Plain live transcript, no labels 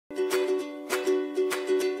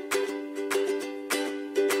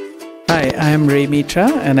Hi, I am Ray Mitra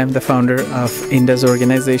and I'm the founder of Induz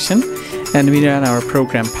organization, and we run our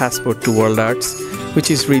program Passport to World Arts,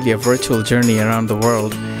 which is really a virtual journey around the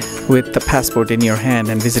world with the passport in your hand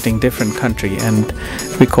and visiting different country. And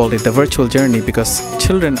we call it the virtual journey because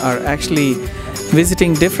children are actually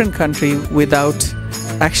visiting different country without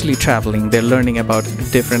actually traveling. They're learning about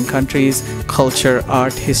different countries, culture,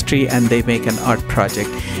 art, history, and they make an art project.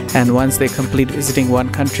 And once they complete visiting one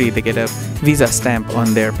country, they get a visa stamp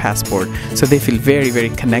on their passport. So they feel very, very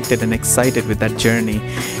connected and excited with that journey.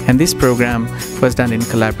 And this program was done in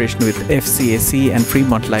collaboration with FCAC and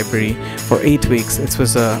Fremont Library for 8 weeks. It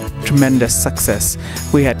was a tremendous success.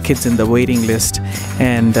 We had kids in the waiting list,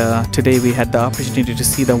 and today we had the opportunity to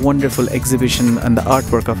see the wonderful exhibition and the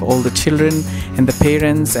artwork of all the children and the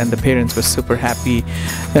parents were super happy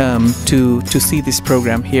to see this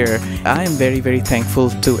program here. I am very, very thankful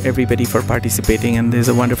to everybody for participating, and there's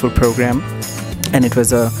a wonderful program and it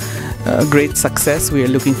was a great success. We are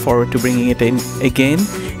looking forward to bringing it in again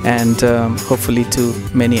and hopefully to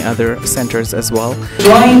many other centers as well.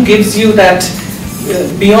 Drawing gives you that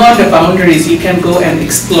beyond the boundaries, you can go and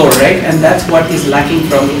explore, right? And that's what is lacking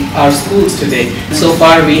from our schools today. So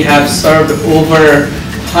far we have served over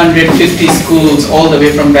 150 schools all the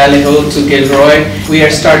way from Ballyhole to Gilroy. We are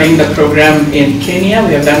starting the program in Kenya.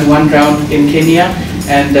 We have done one round in Kenya,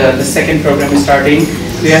 and the second program is starting.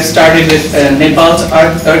 We have started with Nepal's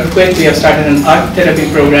earthquake. We have started an art therapy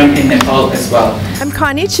program in Nepal as well. I'm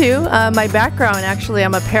Connie Chu. My background, actually,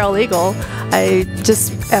 I'm a paralegal. I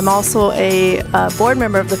just am also a board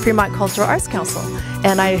member of the Fremont Cultural Arts Council.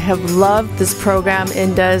 And I have loved this program.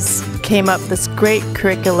 Induz came up with this great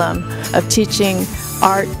curriculum of teaching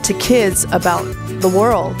art to kids about the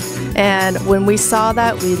world. And when we saw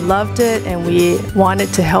that, we loved it and we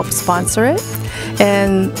wanted to help sponsor it.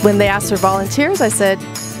 And when they asked for volunteers, I said,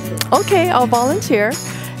 okay, I'll volunteer.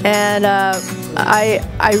 And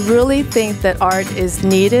I really think that art is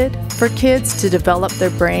needed for kids to develop their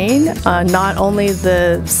brain, not only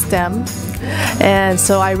the STEM. And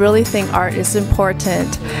so I really think art is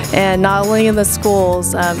important, and not only in the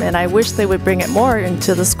schools, and I wish they would bring it more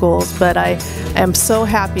into the schools, but I am so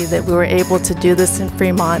happy that we were able to do this in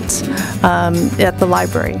Fremont at the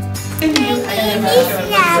library.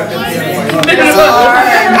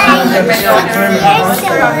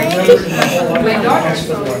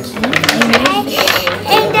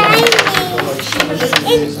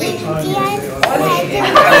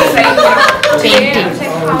 Painting.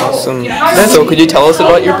 Awesome. So could you tell us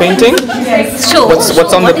about your painting? Sure.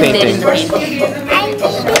 What's on the painting?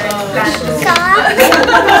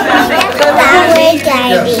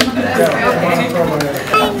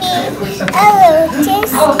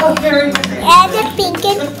 Add a pink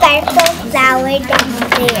and purple flower down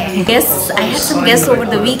there. Yes, I had some guests over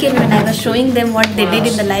the weekend when I was showing them what they did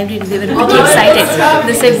in the library. They were pretty excited.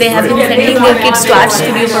 They said they have been sending their kids to art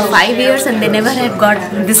studio for 5 years and they never had got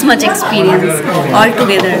this much experience all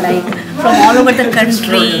together, like from all over the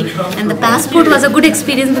country. And the passport was a good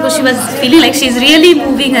experience because she was feeling like she's really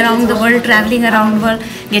moving around the world, traveling around the world,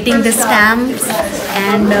 getting the stamps,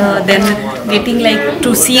 and then getting like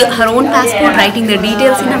to see her own passport, writing the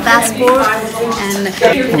details in her passport,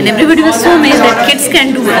 and everybody was so amazed that kids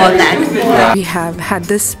can do all that. We have had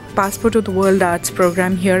this Passport to the World Arts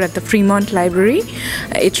program here at the Fremont Library.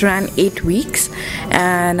 It ran 8 weeks,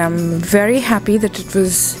 and I'm very happy that it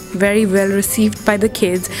was very well received by the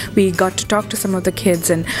kids. We got to talk to some of the kids,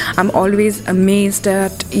 and I'm always amazed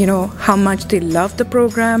at how much they love the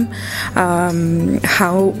program,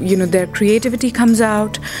 how their creativity comes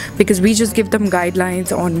out, because we just give them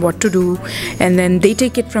guidelines on what to do and then they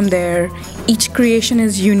take it from there. Each creation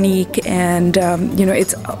is unique, and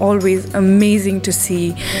it's always amazing to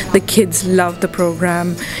see the kids love the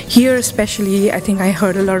program. Here especially, I think I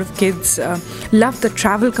heard a lot of kids love the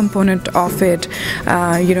travel component of it.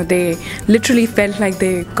 They literally felt like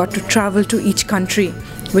they got to travel to each country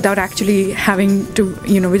without actually having to,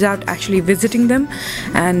 without actually visiting them,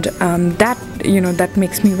 and that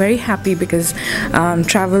makes me very happy because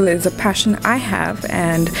travel is a passion I have,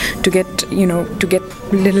 and to get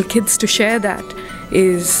little kids to share that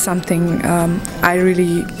is something I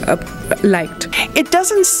really liked. It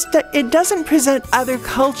doesn't present other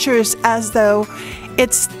cultures as though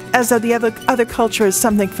the other culture is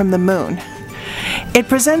something from the moon. It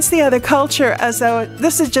presents the other culture as though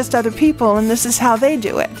this is just other people and this is how they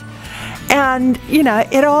do it. And,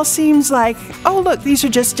 it all seems like, oh, look, these are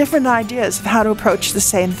just different ideas of how to approach the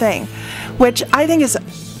same thing, which I think is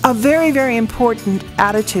a very, very important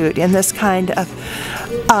attitude in this kind of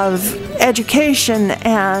education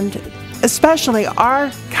and especially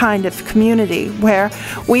our kind of community where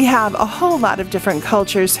we have a whole lot of different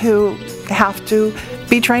cultures who have to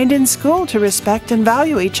be trained in school to respect and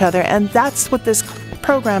value each other, and that's what this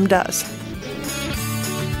program does.